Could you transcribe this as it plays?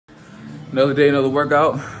Another day, another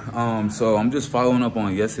workout. So I'm just following up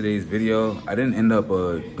on yesterday's video. I didn't end up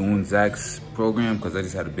doing Zach's program because I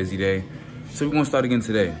just had a busy day. So we're gonna start again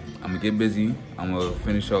today. I'm gonna get busy. I'm gonna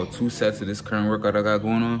finish out 2 sets of this current workout I got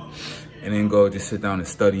going on, and then go just sit down and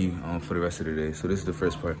study for the rest of the day. So this is the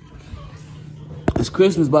first part. It's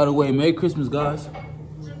Christmas, by the way. Merry Christmas, guys.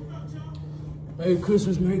 Merry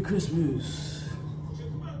Christmas, Merry Christmas.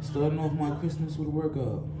 Starting off my Christmas with a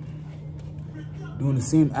workout. Doing the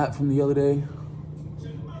same app from the other day,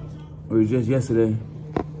 or just yesterday.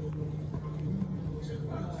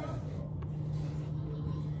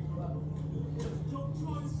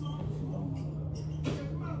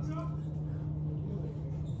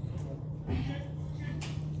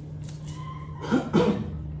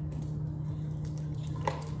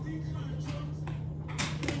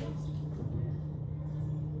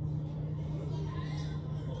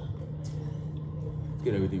 Let's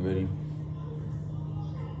get everything ready.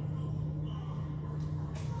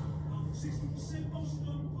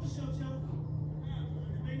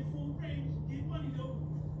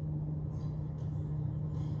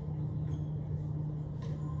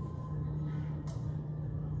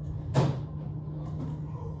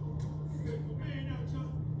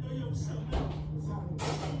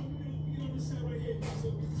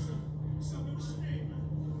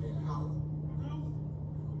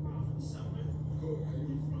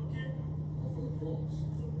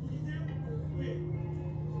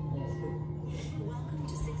 Welcome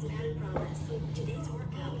to Six Pack Promise. Today's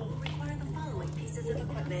workout will require the following pieces of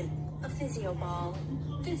equipment: a physio ball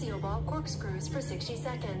corkscrews for 60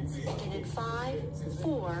 seconds. Begin in 5,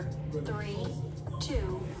 4, 3, 2,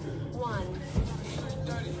 1.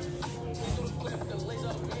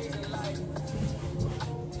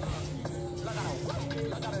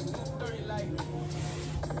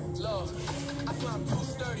 I swear I'm too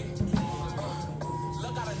sturdy.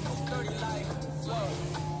 Look at a new 30 like, look.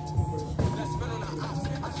 Let's spin on the ops.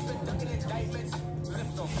 I just been ducking indictments.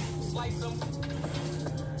 Lift them, slice them.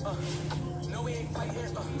 No, we ain't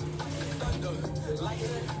fighting. Thunder,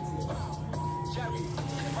 lightning. Jerry,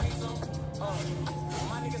 raise them.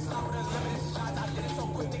 My niggas stop with unlimited shots. I did it so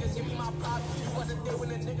quick, niggas give me my props. You wasn't there when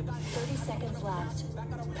the nigga got 30 seconds left.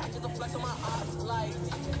 back out of patches of flex on my ops. Like,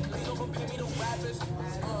 please don't compare me to rappers.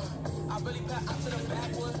 I really pat out to the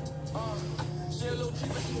backwood. She a little cheap,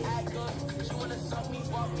 but she act good. She wanna suck me,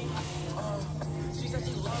 fuck me. She said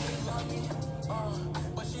she love me.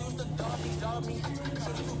 But she used to dub me.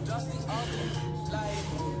 She too dusty, ugly. Like,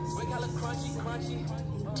 wig hella crunchy.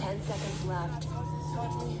 10 seconds left.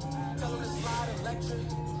 Touch me, tell him to slide electric.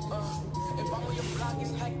 If I'm on your block,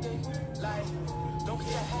 it's hectic. Like, don't get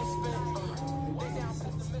your head spin. They say I'm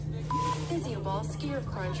pessimistic. Physio ball skier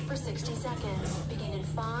crunch for 60 seconds. Begin in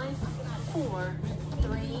 5, 4,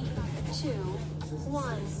 3, 2, 1.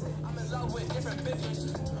 I'm in love with different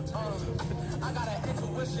bitches. I got an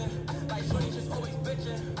intuition, like shorty just always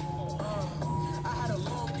bitching. I had a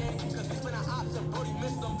long game, cause we spent our ops and Brody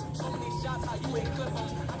missed them. So many shots, how you ain't clip them.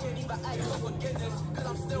 I can't even ask for forgiveness, cause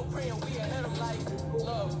I'm still praying we ahead of like,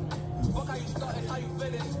 love. Fuck how you start and how you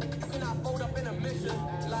finish. You cannot fold up in a mission,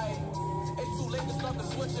 like, it's too late to start the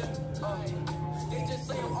switching. They just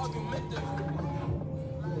say I'm argumentative.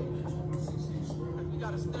 We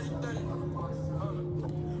got a steady 30.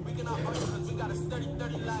 We cannot argue cause we got a steady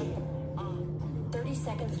 30 like 30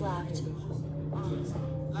 seconds left.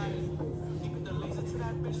 like keeping the laser to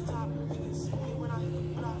that bitch top. You can see me when I hit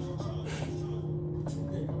the block.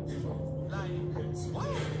 Like what?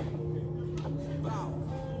 Wow.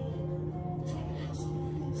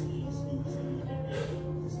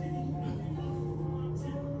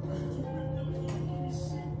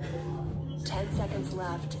 Seconds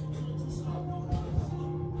left.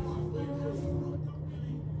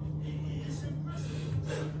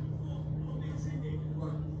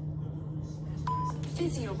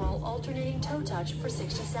 Physio ball alternating toe touch for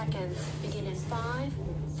 60 seconds. Begin in 5,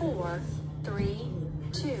 4, 3,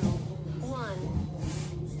 2, 1.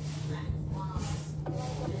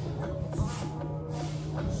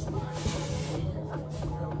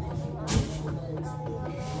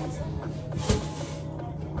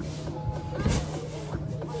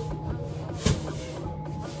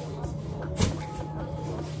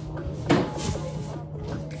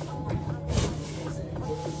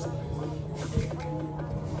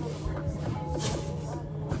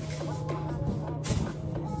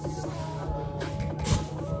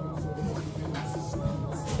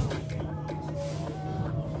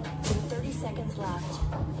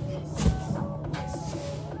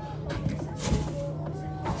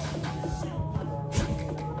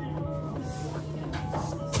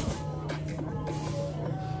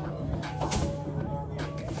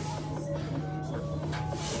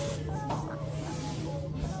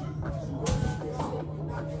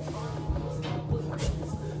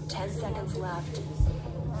 seconds left.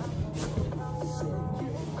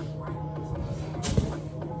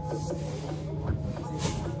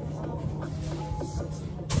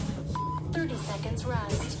 30 seconds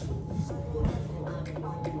rest.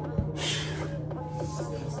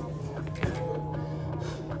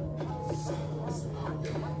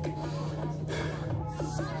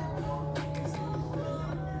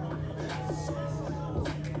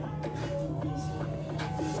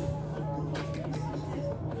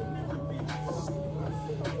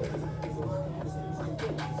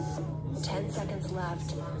 10 seconds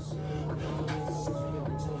left.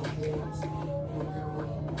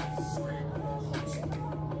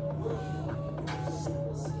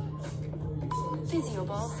 Physio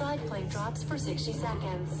ball side plank drops for 60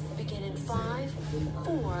 seconds. Begin in 5,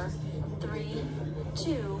 4, 3,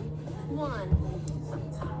 2, 1.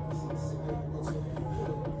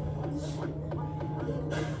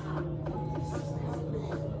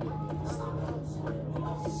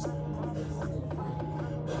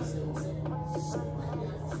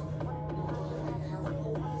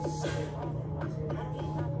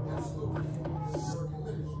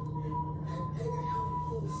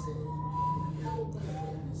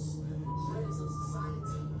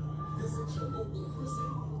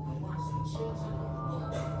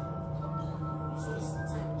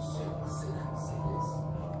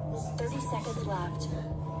 30 seconds left.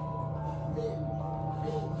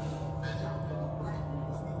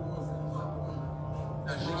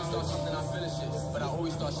 Niggas start something, I finish it. But I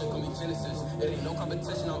always start shit, call me Genesis. It ain't no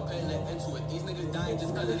competition, I'm putting it into it. These niggas dying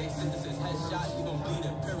just cause of their sentences. Headshot, you gon' bleed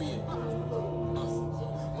it, period.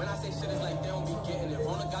 When I say shit, it's like they don't be getting it.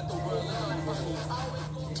 Rona got the world looking like funny.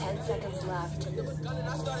 10 seconds left. Gunning,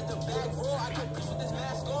 I started the bag roll. I can't preach with this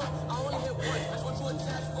mask on. I only hit once, that's what you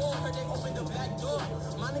attack for. Heard they opened the back door.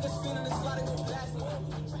 My niggas feeling the slide and go blast more.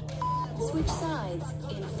 Switch sides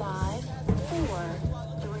in 5, 4,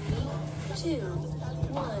 3, 2,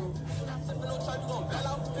 1. If no try, you gon' bail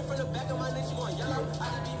out. In front of back of my neck, you gon' yell out. I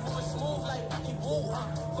just be moving smooth like he woo.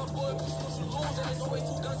 Fuck boy, if you lose, and there's always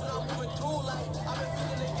two guns when I'm moving through. Like I've been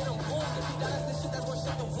feeling they get them cool. If he does this shit, that's gonna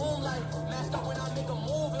shake the room. Like masked up when I make a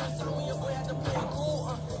move. It was time when your boy had to play it cool.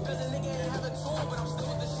 Cause a nigga ain't have a tool, but I'm still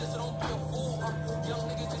with this shit, so don't be a fool. Young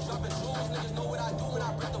niggas just dropping jewels. Niggas know what I do when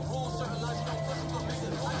I break the rules. Certain lines you don't push, you gon' make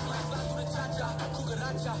it right. Like slide through the cha-cha,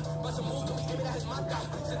 cucaracha. Bust a move, then we aim it at his mata.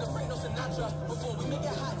 Send the freight, no Sinatra. Before we make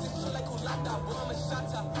it hot, take shit like Kulata. Boy, I'm a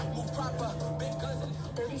shotter. Move proper, big guns and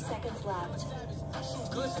 30 seconds left. shoot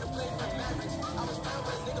good, should've played for Mavericks. I was proud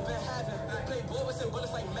what a nigga been having. Play ball with some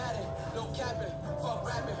bullets like Madden. No capping, fuck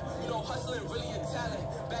rapping. You know, hustling really a talent.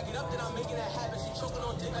 Back it up, then I'm making that happen. She choking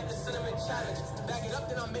on dick like the cinnamon challenge. Back it up,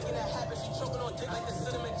 then I'm making that happen. She choking on dick like the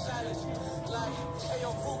cinnamon challenge. Like, hey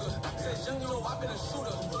yo, Ruger. Since young, you know I've been a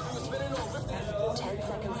shooter. You was spinning on rifting. 10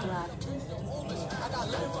 seconds left. I got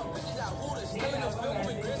living for bitches at Hooters. Still in the film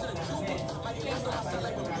with Grizz and a Cuba. My games on my side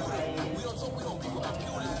like Bermuda. We don't talk, we don't beef with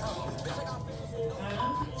computers. Bitch, I got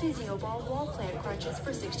Physio ball wall plant crunches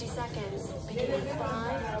for 60 seconds. Begin in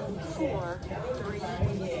 5, 4, 3,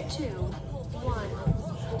 2,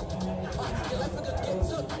 1. your life could get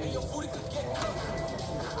took, and your food could get cooked.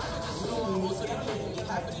 I could just show my rules so they hate me.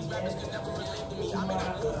 Half of these rappers could never relate to me. I made a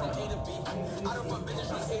move from A to B. I don't fuck bitches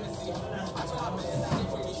from A to Z. I told my bitches to take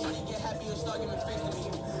from me. Shorty get happy and start giving face to me.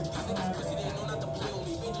 These niggas pussy, they know not to play with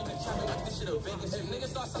me. We drinking chopping like this shit a Vegas. If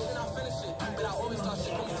niggas start something, I finish it. But I always start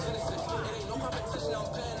shit, call me Genesis. It ain't no competition, I'm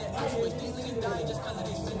paying it into it. These niggas dying just cause of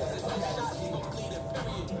their sentences. Headshot, he gon' bleed it,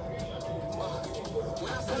 period.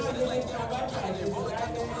 When I say shit, it's like they don't be getting it. Roller got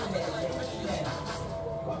the world looking like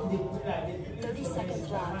Fitness. 30 seconds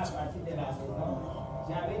left.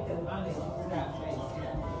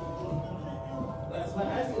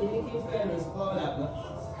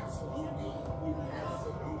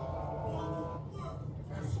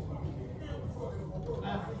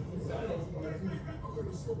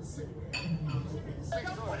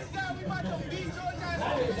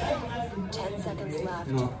 Ten seconds left.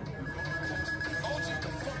 No.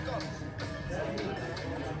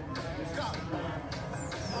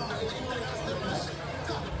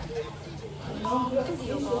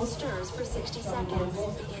 Physio ball stirs for 60 seconds.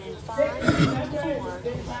 Begin in 5, 4,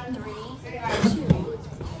 3, 2,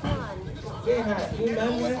 1.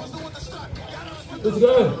 What's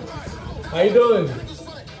good? How you doing?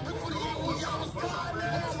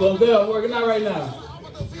 It's going good. I'm working out right now.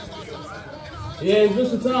 Yeah, it's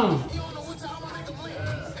Mr. Tom.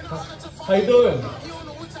 How you doing?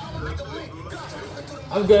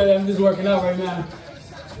 I'm good. I'm just working out right now.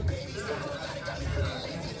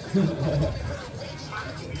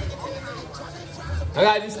 I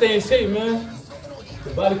gotta just stay in shape, man.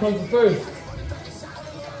 The body comes first.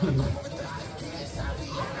 Thank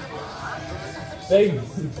you.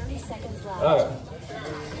 30 seconds left. All right.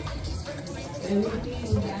 10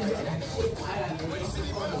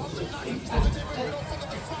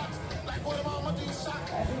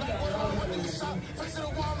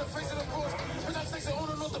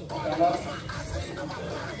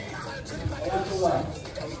 seconds left.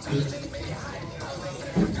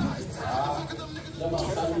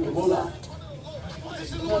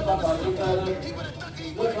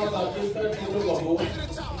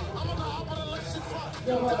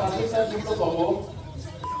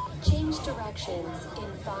 Change directions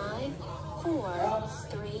in 5, 4,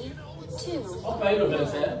 3, 2. Okay, you know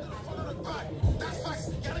that.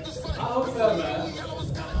 How far, man?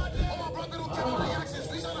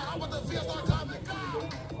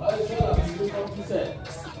 What you said?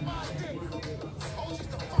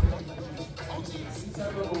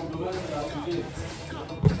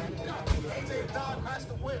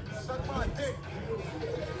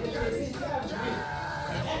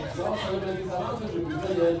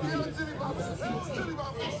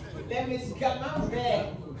 Let me come out there.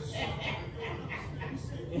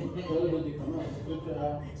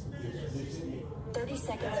 30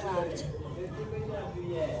 seconds left.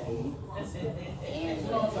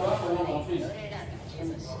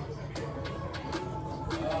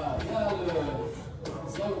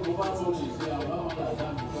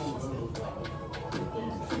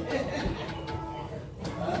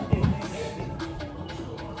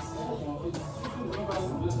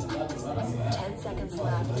 Seconds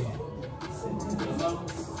left.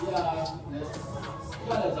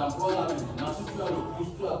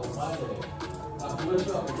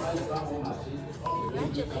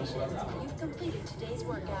 Congratulations, you've completed today's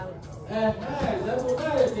workout. Crazy,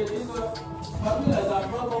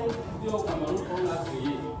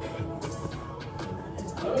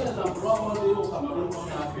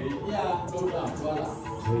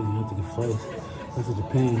 you have to get flights. I said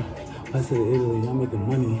Japan, I said Italy, y'all making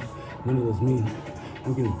money. Money was me.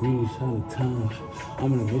 I'm getting breeze, shining times.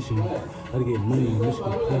 I'm on a mission. Gotta get money, mission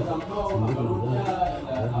complete. I'm living a life.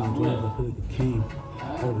 That's my dreams. I feel like the king.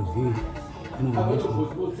 Out of the V. And I'm on a mission.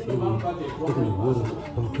 Looking at the water.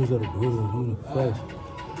 I'm cruising out the river. I'm in the flash.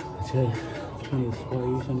 I check. Trying to inspire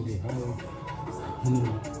you, trying to get higher. I know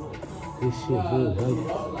this shit real right.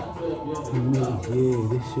 Yeah,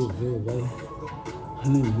 this shit real right. I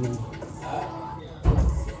know really.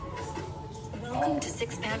 Welcome to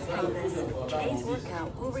Six Pack Promise. Today's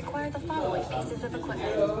workout will require the following pieces of equipment.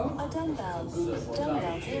 A dumbbell.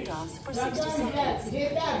 Dumbbell handoffs for 60 seconds. 5,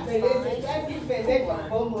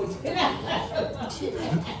 4, 2,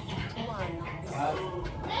 1.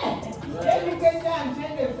 Let me get down,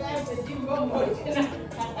 turn the fast and keep going.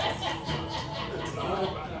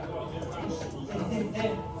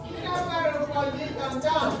 You know what I'm going to come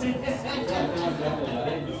down.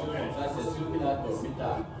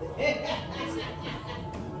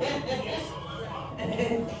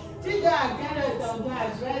 Tu dois gagner ton temps,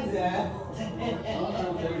 Trésor.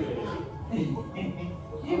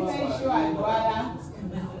 Il fait chaud à Douala.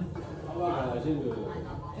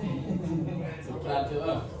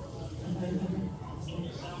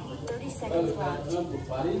 30 seconds left.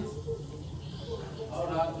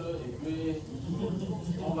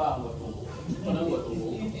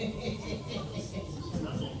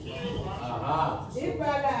 Il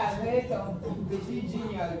parle avec ton petit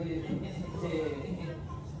junior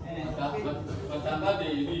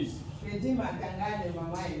Petit Matanga de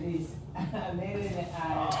Maman Elise.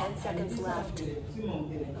 10 seconds left.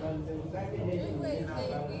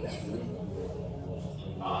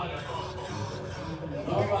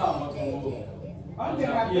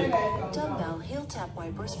 Dumbbell heel tap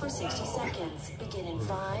wipers for 60 seconds. Begin in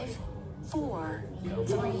 5, 4, 3,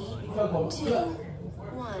 2,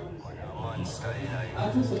 1.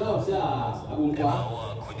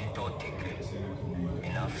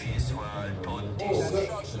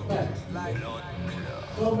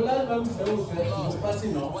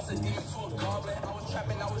 What's a demon to a goblin? I was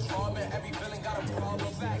trapping, I was robbing. Every villain got a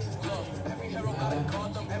problem. Facts, look. Every hero got a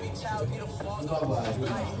condom. Every child need a father. I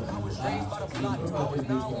was raised by the block. I was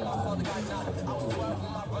 9 when my father got shot. I was 12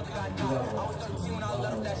 when my brother got shot. I was 13 when I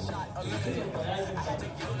let up that shot. I had to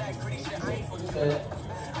get on that gritty shit. I ain't forget.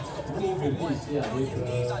 I took a plea for one. I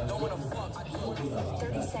don't wanna fuck.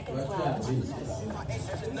 30 seconds left. My age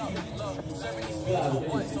catching up. Look, serving these fields for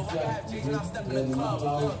one. So I can have J's and I'm stepping in the club.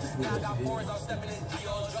 Look, now I got foreigns, I'm stepping in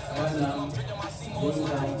Dior. I'm drinking my Seymour's.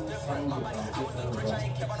 Life different. My life, I was living rich. I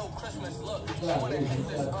ain't care about no Christmas. Look, I wanna hit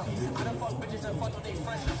this. I done fuck bitches and fuck with they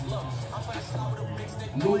friendships. Look, I'm finna slide with a big stick.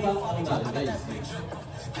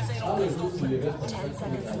 10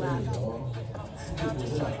 seconds left.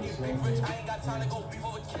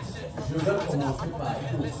 Je vais commencer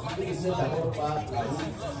par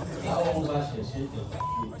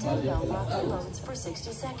Dumbbell lock loads for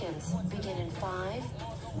 60 seconds. Begin in 5,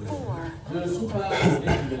 4, 30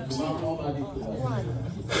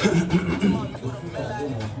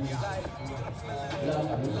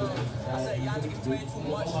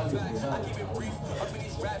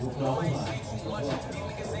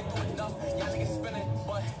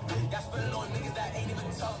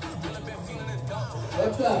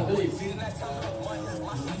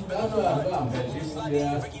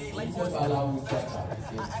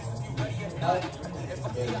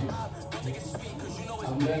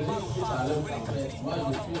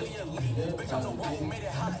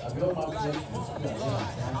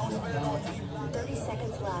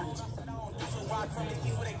 seconds left.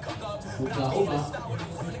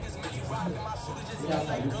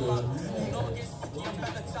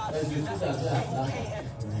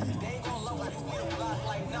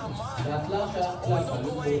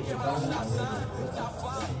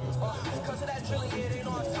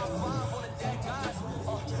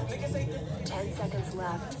 Ten seconds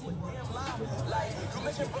left.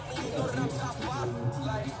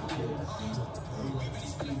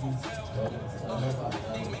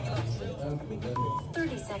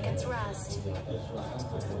 30 seconds rest.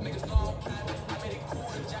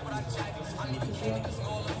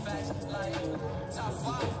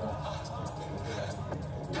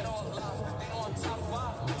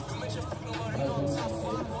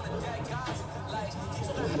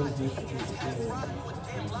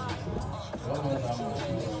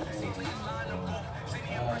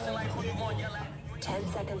 Ten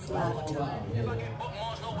seconds left.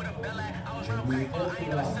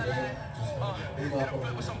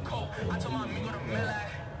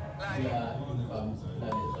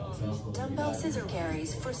 Dumbbell scissor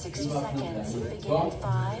carries for 60 seconds. Begin in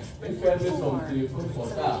 5, 4, 3, 2,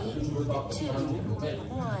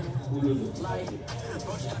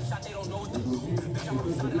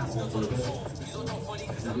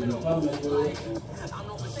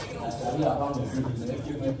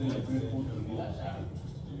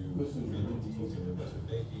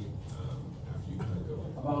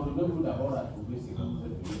 Abandonnez-vous d'abord à trouver ce que vous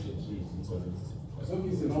êtes venu chercher ici. Ceux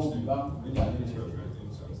qui seront vivants, vous allez les chercher.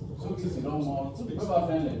 Ceux qui seront morts, tu ne peux pas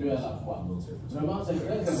faire les deux à la fois. Vraiment, c'est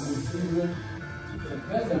très impossible. C'est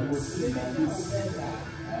très impossible.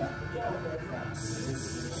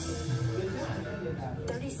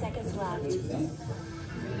 30 seconds left.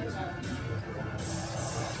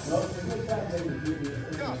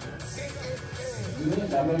 Je n'ai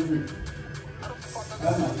jamais vu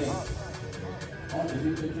un matin. On te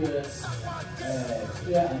dit que tu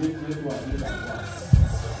es allé très loin à l'enfant.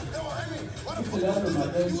 Si tu lèves le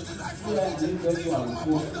matin, tu es allé très loin à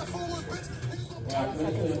l'enfant. Et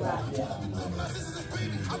après, tu es parti à l'enfant.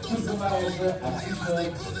 Tu ne peux pas être à 6 heures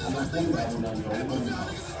à l'enfant de la environnement.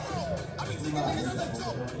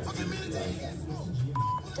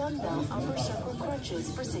 Dumbbell upper circle crunches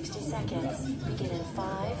for 60 seconds. Begin in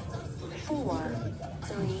 5, 4,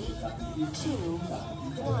 3, 2,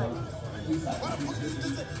 1.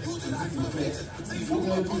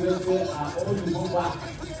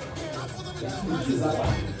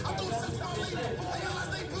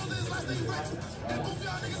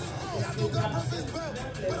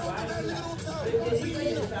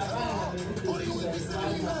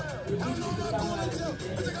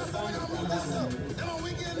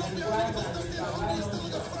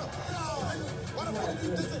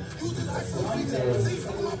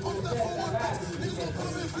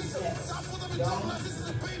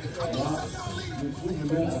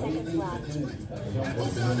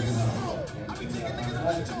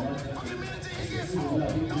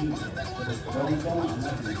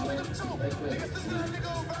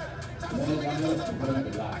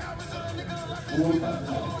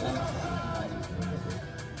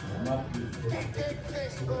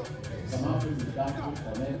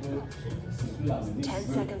 Ten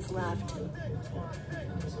seconds left.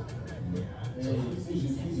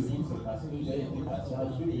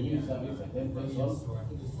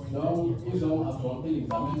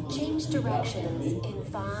 Change directions in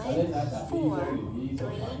 5, 4, 3,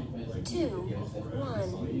 2,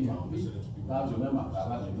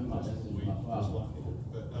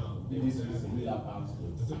 1. celui-là par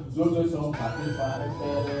d'autres sont passés par le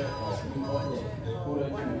père pour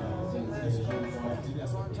être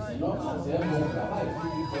sinon, c'est un bon travail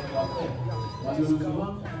qu'il faut faire.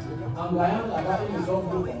 Malheureusement, en gagnant là-bas, ils nous ont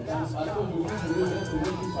plus confiance parce qu'aujourd'hui, je veux être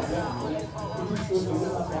celui qui savait anglais, qui peut se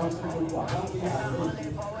faire la parole sur toi. Quand il est arrivé,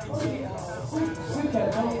 si quelqu'un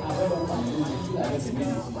avait un famille, il avait des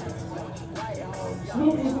médecins.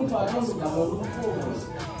 Nous, nous parlons de Cameroun pauvre.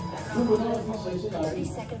 Nous venons aussi chercher la vie.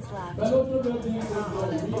 30 seconds left. Mais l'autre veut dire que lui,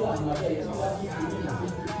 là, on avait été là, il a fait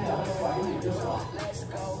des choses.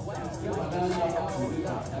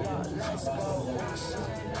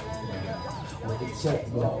 Check,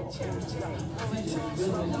 bro. 10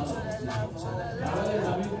 seconds left.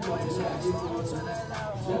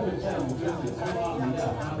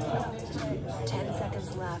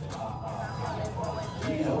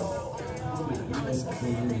 Double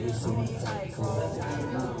sunrise, sunset for 30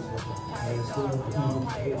 seconds. 5, 4, 3,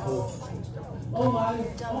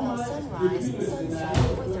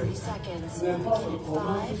 2, 1.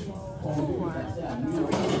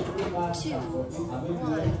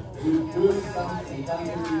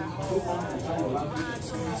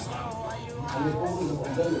 À l'époque, le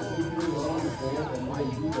compteur de prix, nous aurons le projet pour moins de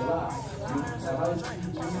 $10. Le travail sur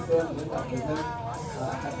 8 heures de 80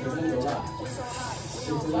 $.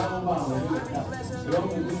 Et c'est là qu'on va enlever le cas. Et on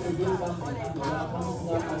me dit que $250, quand on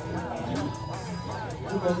a passé par là,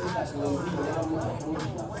 tout le monde $90, on va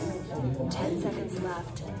prendre 10 seconds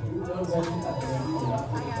left.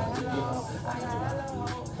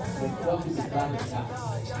 c'est toi qui se gagne ça.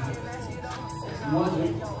 Moi,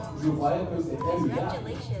 je croyais que c'était $1 milliard.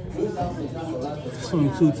 $250.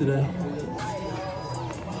 22 today.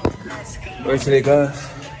 Right today, guys.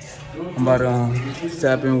 I'm about to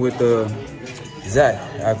tap in with Zach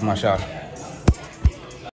after my shot.